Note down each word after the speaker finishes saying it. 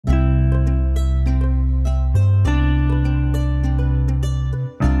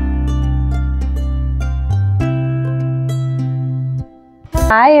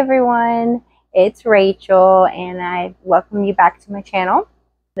Hi everyone, it's Rachel and I welcome you back to my channel.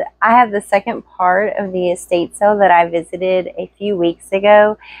 I have the second part of the estate sale that I visited a few weeks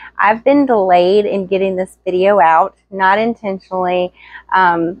ago. I've been delayed in getting this video out, not intentionally,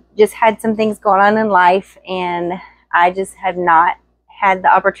 just had some things going on in life and I just have not had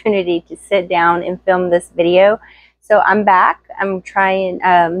the opportunity to sit down and film this video. So I'm back. I'm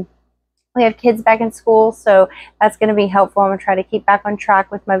trying, we have kids back in school, so that's going to be helpful. I'm going to try to keep back on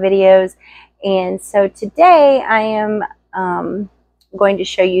track with my videos. And so today I am going to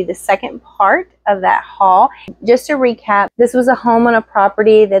show you the second part of that haul. Just to recap, this was a home on a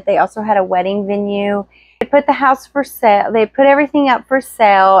property that they also had a wedding venue. They put the house for sale. They put everything up for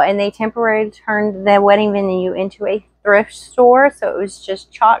sale, and they temporarily turned the wedding venue into a thrift store. So it was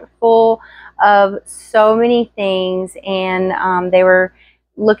just chock full of so many things, and they were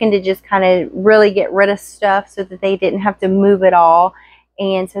looking to just kind of really get rid of stuff so that they didn't have to move it all.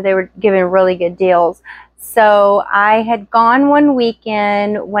 And so they were giving really good deals. So I had gone one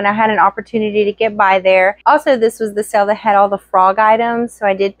weekend when I had an opportunity to get by there. Also, this was the sale that had all the frog items, so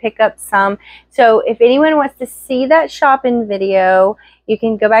I did pick up some. So if anyone wants to see that shopping video, you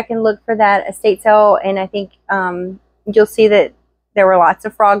can go back and look for that estate sale, and I think you'll see that there were lots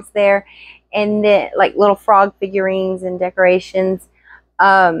of frogs there, and then like little frog figurines and decorations.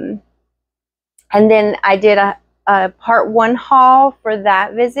 And then I did a part one haul for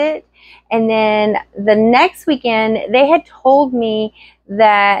that visit. And then the next weekend, they had told me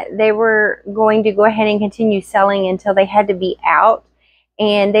that they were going to go ahead and continue selling until they had to be out.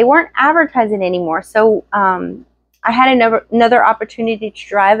 And they weren't advertising anymore. So I had another opportunity to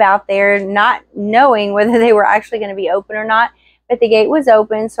drive out there, not knowing whether they were actually going to be open or not. But the gate was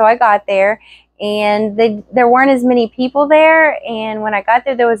open, so I got there. And there weren't as many people there, and when I got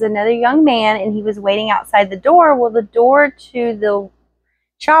there, there was another young man, and he was waiting outside the door. Well, the door to the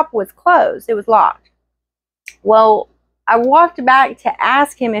shop was closed. It was locked. Well, I walked back to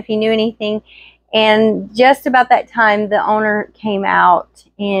ask him if he knew anything, and just about that time, the owner came out,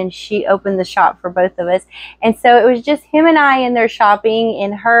 and she opened the shop for both of us. And so it was just him and I in there shopping,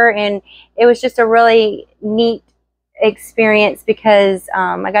 and her, and it was just a really neat experience because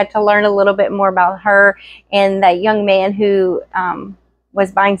I got to learn a little bit more about her and that young man who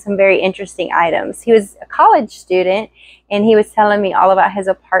was buying some very interesting items. He was a college student, and he was telling me all about his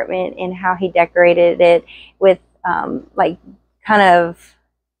apartment and how he decorated it with like kind of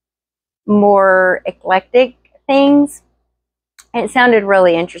more eclectic things. And it sounded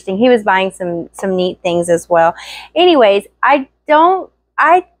really interesting. He was buying some neat things as well. Anyways, I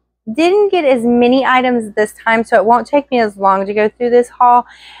didn't get as many items this time, so it won't take me as long to go through this haul.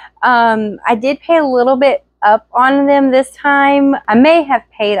 I did pay a little bit up on them this time. I may have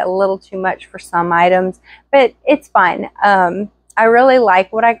paid a little too much for some items, but it's fine. I really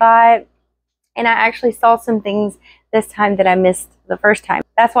like what I got, and I actually saw some things this time that I missed the first time.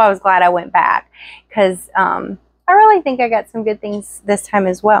 That's why I was glad I went back, because I really think I got some good things this time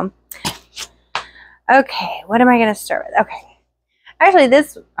as well. Okay, what am I going to start with? Okay. Actually,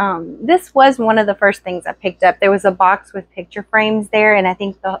 this was one of the first things I picked up. There was a box with picture frames there, and I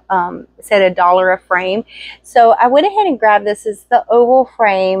think the it said $1 a frame. So I went ahead and grabbed this. It's the oval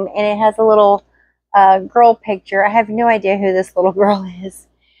frame, and it has a little girl picture. I have no idea who this little girl is,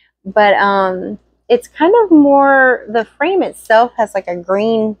 but it's kind of more, the frame itself has like a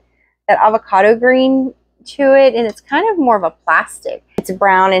green, that avocado green to it, and it's kind of more of a plastic. It's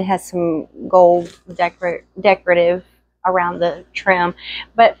brown and has some gold decorative around the trim,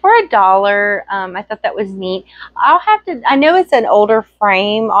 but for $1, I thought that was neat. I'll have to, I know it's an older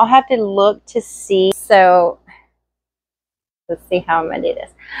frame, I'll have to look to see. So let's see how I'm gonna do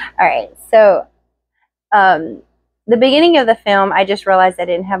this. All right, so the beginning of the film, I just realized I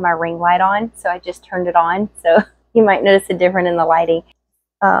didn't have my ring light on, so I just turned it on, so you might notice a difference in the lighting.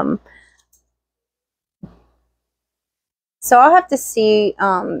 So I'll have to see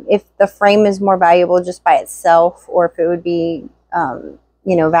if the frame is more valuable just by itself, or if it would be,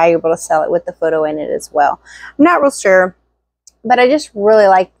 you know, valuable to sell it with the photo in it as well. I'm not real sure, but I just really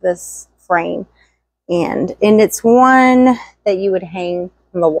like this frame, and it's one that you would hang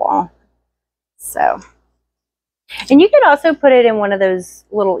on the wall. So, and you could also put it in one of those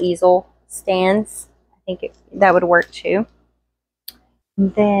little easel stands. I think that would work too.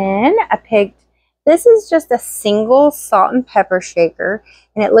 Then I picked, this is just a single salt and pepper shaker,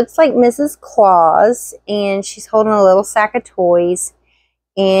 and it looks like Mrs. Claus, and she's holding a little sack of toys.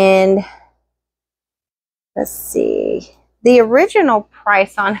 And let's see, the original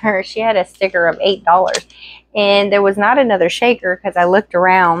price on her, she had a sticker of $8, and there was not another shaker because I looked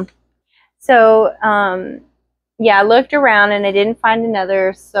around. So yeah, I looked around and I didn't find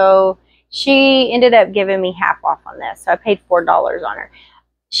another, so she ended up giving me half off on this. So I paid $4 on her.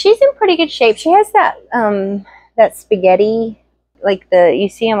 She's in pretty good shape. She has that spaghetti, like you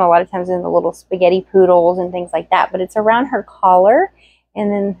see them a lot of times in the little spaghetti poodles and things like that, but it's around her collar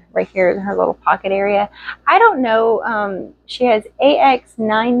and then right here in her little pocket area. I don't know, she has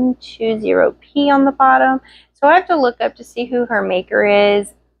AX920P on the bottom, so I have to look up to see who her maker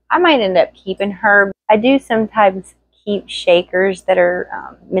is. I might end up keeping her. I do sometimes keep shakers that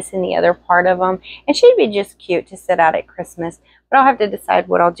are missing the other part of them, and she'd be just cute to sit out at Christmas, but I'll have to decide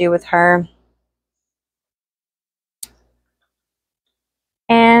what I'll do with her.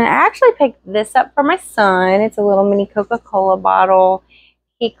 And I actually picked this up for my son. It's a little mini Coca-Cola bottle.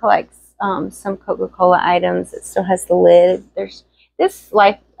 He collects some Coca-Cola items. It still has the lid. There's this,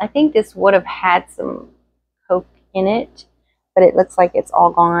 like, I think this would have had some Coke in it, but it looks like it's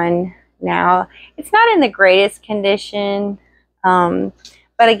all gone now. It's not in the greatest condition, but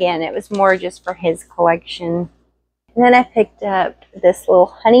again, it was more just for his collection. And then I picked up this little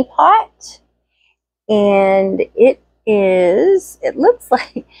honey pot, and it looks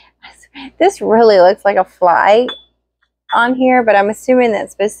like, this really looks like a fly on here, but I'm assuming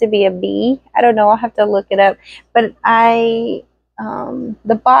that's supposed to be a bee. I don't know, I'll have to look it up. But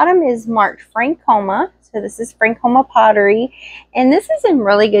the bottom is marked Frankoma, so this is Frankoma pottery, and this is in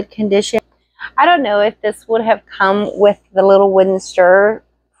really good condition. I don't know if this would have come with the little wooden stir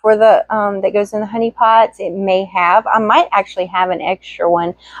for the that goes in the honey pots. It may have. I might actually have an extra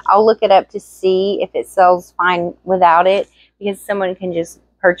one. I'll look it up to see if it sells fine without it, because someone can just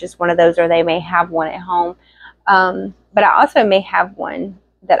purchase one of those, or they may have one at home. But I also may have one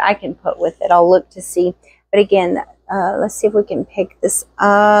that I can put with it. I'll look to see. But again, let's see if we can pick this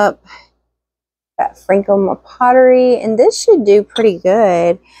up. Got Frankoma pottery, and this should do pretty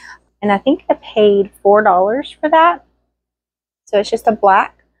good. And I think I paid $4 for that. So it's just a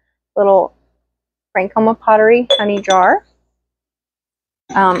black little Frankoma pottery honey jar.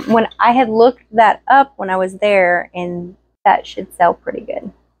 When I had looked that up when I was there, and that should sell pretty good.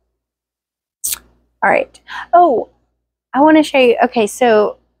 All right. Oh, I want to show you. Okay,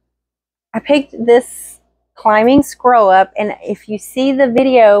 so I picked this climbing scroll up, and if you see the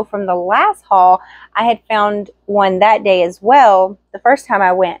video from the last haul, I had found one that day as well, the first time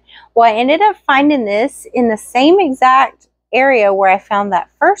I went. Well, I ended up finding this in the same exact area where I found that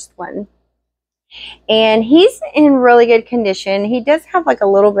first one, and he's in really good condition. He does have like a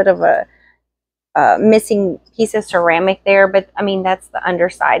little bit of a missing piece of ceramic there, but I mean, that's the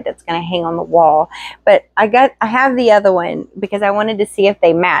underside that's going to hang on the wall. But I have the other one because I wanted to see if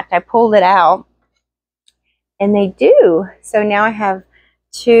they matched. I pulled it out, and they do. So now I have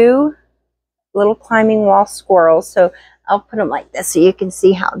two little climbing wall squirrels. So I'll put them like this so you can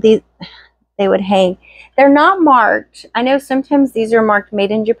see how they would hang. They're not marked. I know sometimes these are marked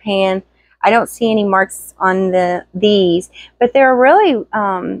made in Japan. I don't see any marks on these, but they're really,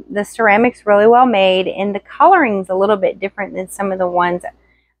 the ceramic's really well made, and the coloring's a little bit different than some of the ones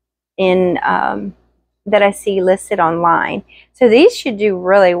in that I see listed online. So these should do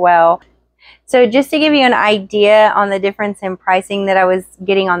really well. So just to give you an idea on the difference in pricing that I was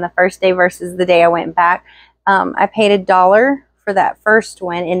getting on the first day versus the day I went back, I paid $1 for that first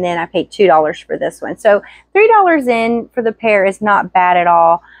one, and then I paid $2 for this one. So $3 in for the pair is not bad at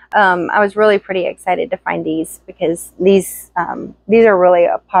all. I was really pretty excited to find these because these are really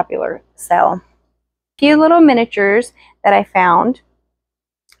a popular sell. A few little miniatures that I found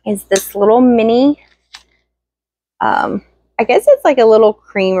is this little mini, I guess it's like a little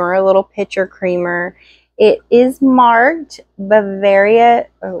creamer, a little pitcher creamer. It is marked Bavaria,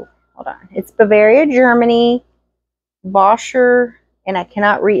 oh, hold on. It's Bavaria, Germany, Boscher, and I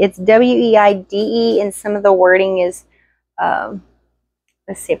cannot read, it's W-E-I-D-E, and some of the wording is,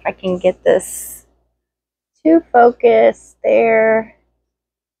 let's see if I can get this to focus there.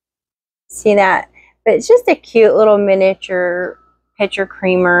 See that? But it's just a cute little miniature pitcher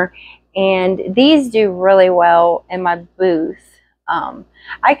creamer, and these do really well in my booth.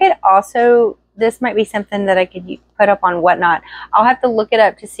 I could also, this might be something that I could put up on Whatnot. I'll have to look it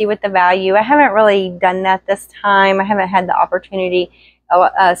up to see what the value. I haven't really done that this time. I haven't had the opportunity.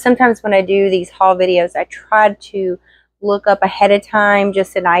 Sometimes when I do these haul videos, I try to look up ahead of time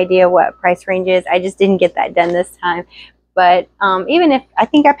just an idea what price range is. I just didn't get that done this time. But even if, I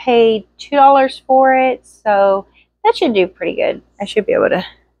think I paid $2 for it, so that should do pretty good. I should be able to.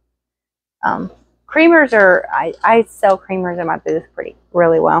 Creamers are, I sell creamers in my booth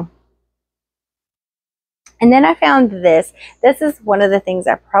really well. And then I found this. This is one of the things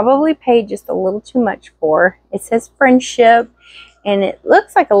I probably paid just a little too much for. It says friendship, and it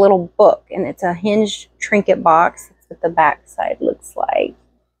looks like a little book, and it's a hinged trinket box. That's what the back side looks like.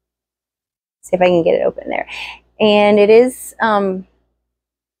 See if I can get it open there. And it is,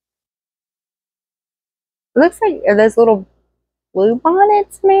 looks like those little blue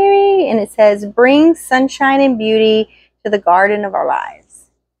bonnets maybe, and it says, "Bring sunshine and beauty to the garden of our lives."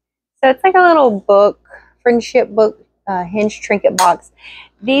 So it's like a little book, friendship book, hinged trinket box.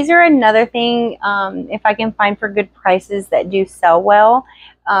 These are another thing, if I can find for good prices that do sell well.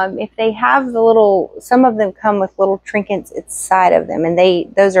 If they have the little, some of them come with little trinkets inside of them, and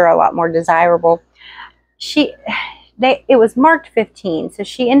those are a lot more desirable. It was marked 15, so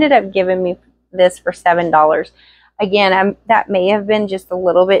she ended up giving me this for $7. Again, that may have been just a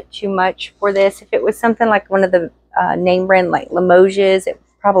little bit too much for this. If it was something like one of the name brand like Limoges, it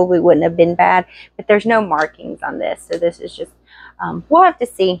probably wouldn't have been bad, but there's no markings on this, so this is just we'll have to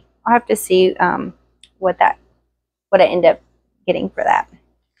see. I'll have to see what I end up getting for that.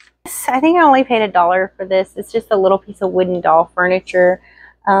 I think I only paid $1 for this. It's just a little piece of wooden doll furniture.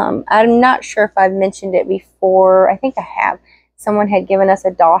 I'm not sure if I've mentioned it before. I think I have. Someone had given us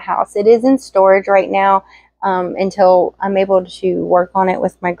a dollhouse. It is in storage right now until I'm able to work on it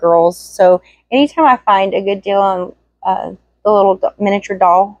with my girls. So anytime I find a good deal on the little miniature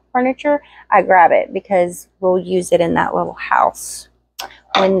doll furniture, I grab it because we'll use it in that little house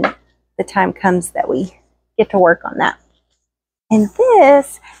when the time comes that we get to work on that. And there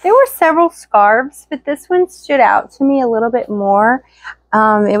were several scarves, but this one stood out to me a little bit more.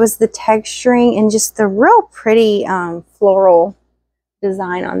 It was the texturing and just the real pretty floral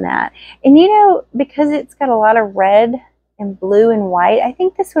design on that. And you know, because it's got a lot of red and blue and white, I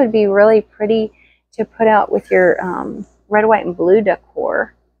think this would be really pretty to put out with your red, white, and blue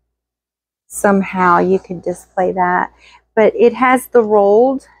decor. Somehow you could display that. But it has the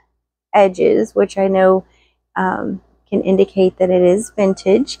rolled edges, which I know can indicate that it is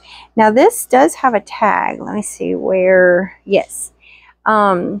vintage. Now this does have a tag. Let me see where. Yes.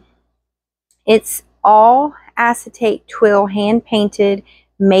 It's all acetate twill, hand painted,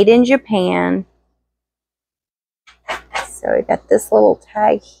 made in Japan. So I got this little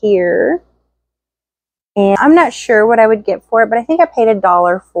tag here. And I'm not sure what I would get for it, but I think I paid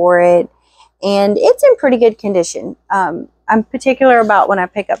 $1 for it. And it's in pretty good condition. I'm particular about when I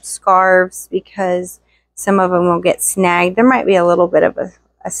pick up scarves because some of them will get snagged. There might be a little bit of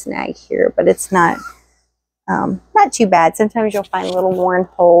a snag here, but it's not too bad. Sometimes you'll find little worn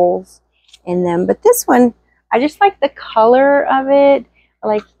holes in them. But this one, I just like the color of it. I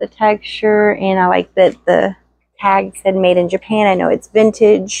like the texture, and I like that the tag said made in Japan. I know it's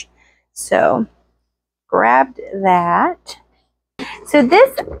vintage, so grabbed that. So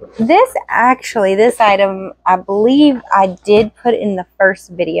this item, I believe I did put in the first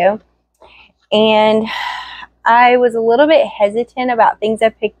video, and I was a little bit hesitant about things I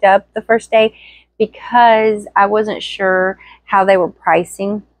picked up the first day because I wasn't sure how they were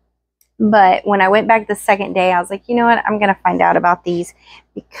pricing. But when I went back the second day, I was like, you know what, I'm going to find out about these,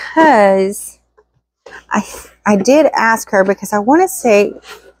 because I did ask her, because I want to say,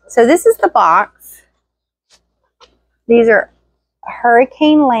 so this is the box. These are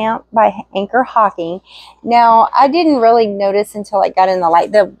Hurricane Lamp by Anchor Hawking. Now, I didn't really notice until I got in the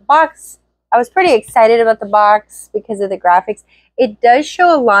light. The box, I was pretty excited about the box because of the graphics. It does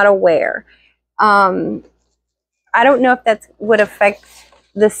show a lot of wear. I don't know if that would affect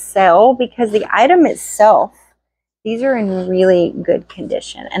the sale, because the item itself, these are in really good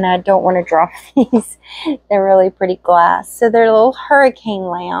condition, and I don't want to drop these. They're really pretty glass. So they're little hurricane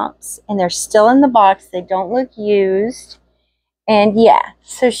lamps, and they're still in the box. They don't look used. And yeah,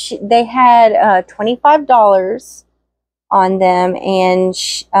 so they had $25 on them, and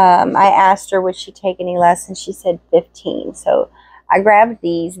I asked her would she take any less, and she said 15. So I grabbed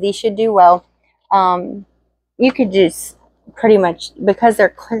these. These should do well. You could just pretty much, because they're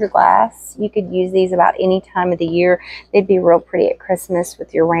clear glass, you could use these about any time of the year. They'd be real pretty at Christmas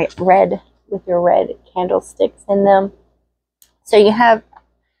with your red candlesticks in them. So you have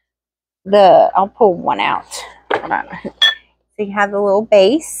I'll pull one out. Hold on. So you have the little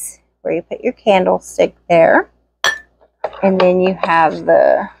base where you put your candlestick there, and then you have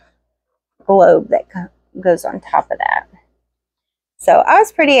the globe that goes on top of that. So I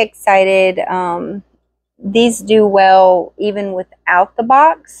was pretty excited. These do well even without the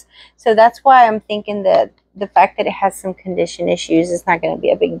box, so that's why I'm thinking that the fact that it has some condition issues is not going to be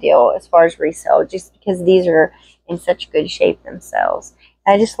a big deal as far as resale, just because these are in such good shape themselves.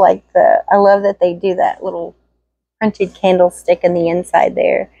 I just like I love that they do that little printed candlestick in the inside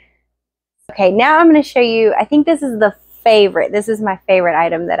there. Okay, now I'm going to show you, I think this is this is my favorite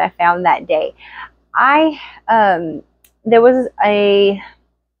item that I found that day. I there was a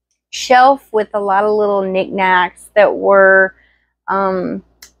shelf with a lot of little knickknacks that were, they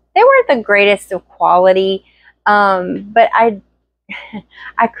weren't the greatest of quality, but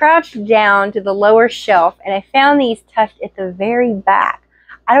I crouched down to the lower shelf and I found these tucked at the very back.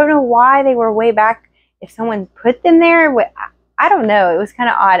 I don't know why they were way back, if someone put them there. I don't know. It was kind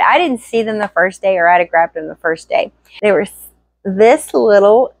of odd. I didn't see them the first day, or I'd have grabbed them the first day. They were this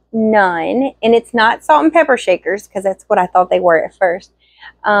little nun, and it's not salt and pepper shakers, because that's what I thought they were at first.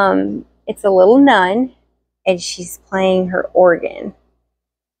 It's a little nun, and she's playing her organ.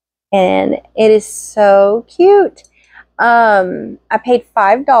 And it is so cute. I paid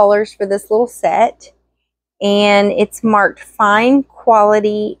 $5 for this little set, and it's marked fine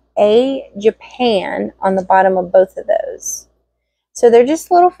quality A Japan on the bottom of both of those. So they're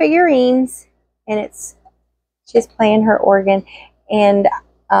just little figurines, and she's playing her organ. And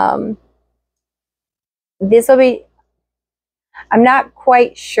this will be, I'm not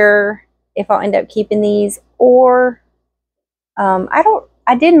quite sure if I'll end up keeping these, or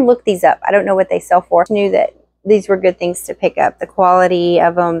I didn't look these up. I don't know what they sell for. I knew that these were good things to pick up. The quality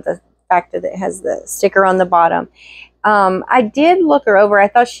of them, the fact that it has the sticker on the bottom. I did look her over. I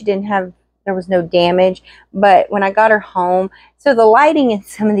thought there was no damage, but when I got her home, so the lighting in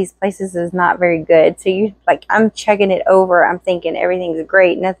some of these places is not very good. So I'm checking it over. I'm thinking everything's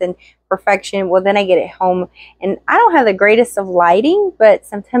great, nothing perfection. Well, then I get it home, and I don't have the greatest of lighting, but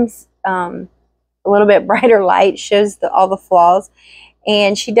sometimes a little bit brighter light shows all the flaws.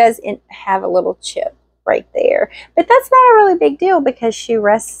 And she does have a little chip right there, but that's not a really big deal because she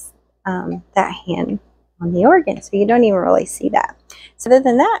rests that hand on the organ, so you don't even really see that. So other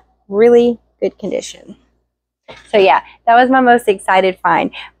than that, really good condition. So yeah, that was my most excited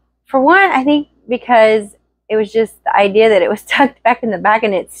find. For one, I think because it was just the idea that it was tucked back in the back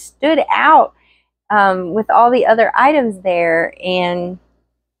and it stood out with all the other items there. And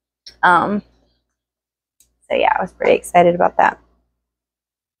so yeah, I was pretty excited about that.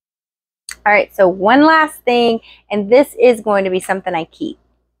 All right, so one last thing, and this is going to be something I keep.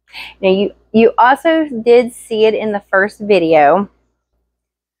 Now, you also did see it in the first video.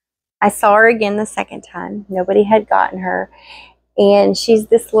 I saw her again the second time. Nobody had gotten her. And she's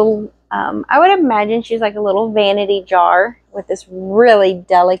this little, I would imagine she's like a little vanity jar with this really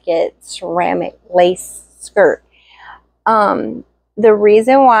delicate ceramic lace skirt. The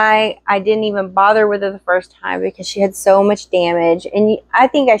reason why I didn't even bother with her the first time, because she had so much damage. And I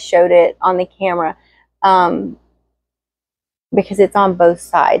think I showed it on the camera because it's on both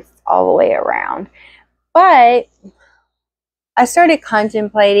sides all the way around. But I started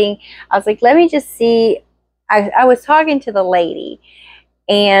contemplating. I was like, let me just see. I was talking to the lady,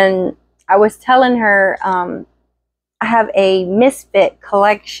 and I was telling her I have a misfit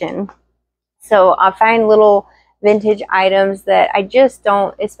collection. So I find little vintage items that I just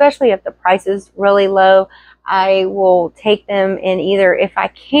don't, especially if the price is really low, I will take them, and either if I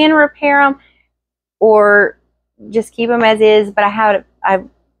can repair them or just keep them as is. But I've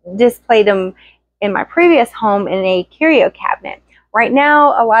displayed them in my previous home in a curio cabinet. Right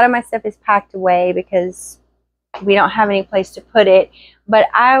now, a lot of my stuff is packed away because we don't have any place to put it. But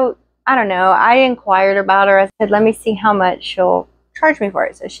I don't know. I inquired about her. I said, let me see how much she'll charge me for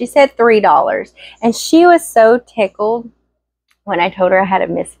it. So she said $3. And she was so tickled when I told her I had a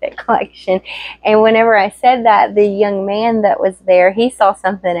misfit collection. And whenever I said that, the young man that was there, he saw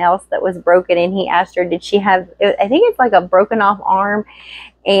something else that was broken, and he asked her, did she have, I think it's like a broken off arm.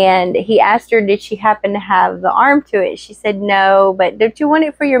 And he asked her, did she happen to have the arm to it? She said, no, but don't you want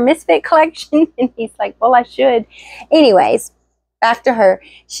it for your misfit collection? And he's like, well, I should. Anyways, back to her.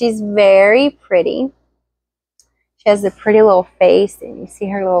 She's very pretty. She has a pretty little face, and you see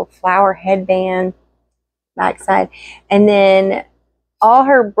her little flower headband backside. And then all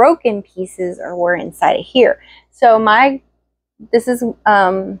her broken pieces were inside of here. So this is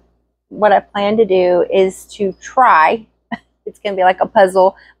what I plan to do is to try. It's going to be like a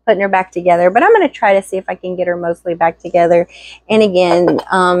puzzle, putting her back together. But I'm going to try to see if I can get her mostly back together. And again,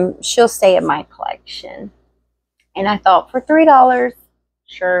 she'll stay in my collection. And I thought for $3,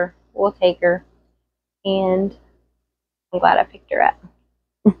 sure, we'll take her. And I'm glad I picked her up.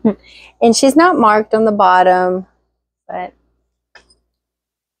 And she's not marked on the bottom. But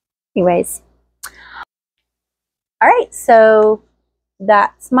anyways. All right, so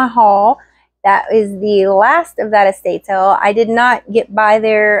that's my haul. That is the last of that estate sale. I did not get by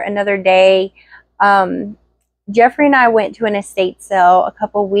there another day. Jeffrey and I went to an estate sale a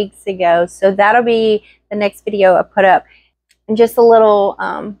couple weeks ago, so that'll be the next video I put up. And just a little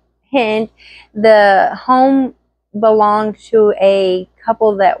hint, the home belonged to a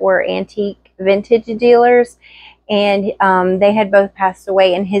couple that were antique vintage dealers, and they had both passed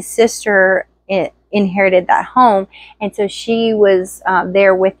away, and his sister inherited that home, and so she was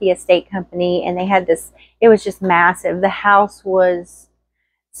there with the estate company, and they had this, it was just massive. The house was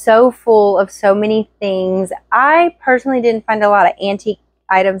so full of so many things. I personally didn't find a lot of antique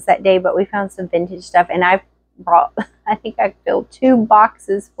items that day, but we found some vintage stuff, and I brought, I think I filled 2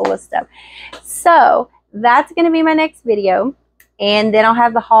 boxes full of stuff. So that's going to be my next video, and then I'll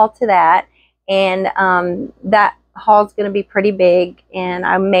have the haul to that, and that haul is going to be pretty big, and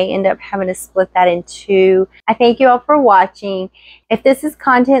I may end up having to split that in 2. I thank you all for watching. If this is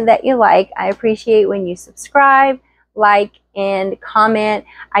content that you like, I appreciate when you subscribe, like, and comment.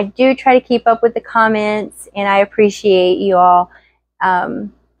 I do try to keep up with the comments, and I appreciate you all.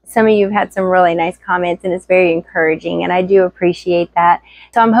 Some of you have had some really nice comments, and it's very encouraging, and I do appreciate that.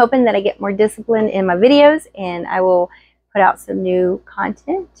 So I'm hoping that I get more discipline in my videos, and I will put out some new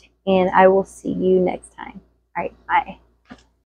content, and I will see you next time. All right, bye.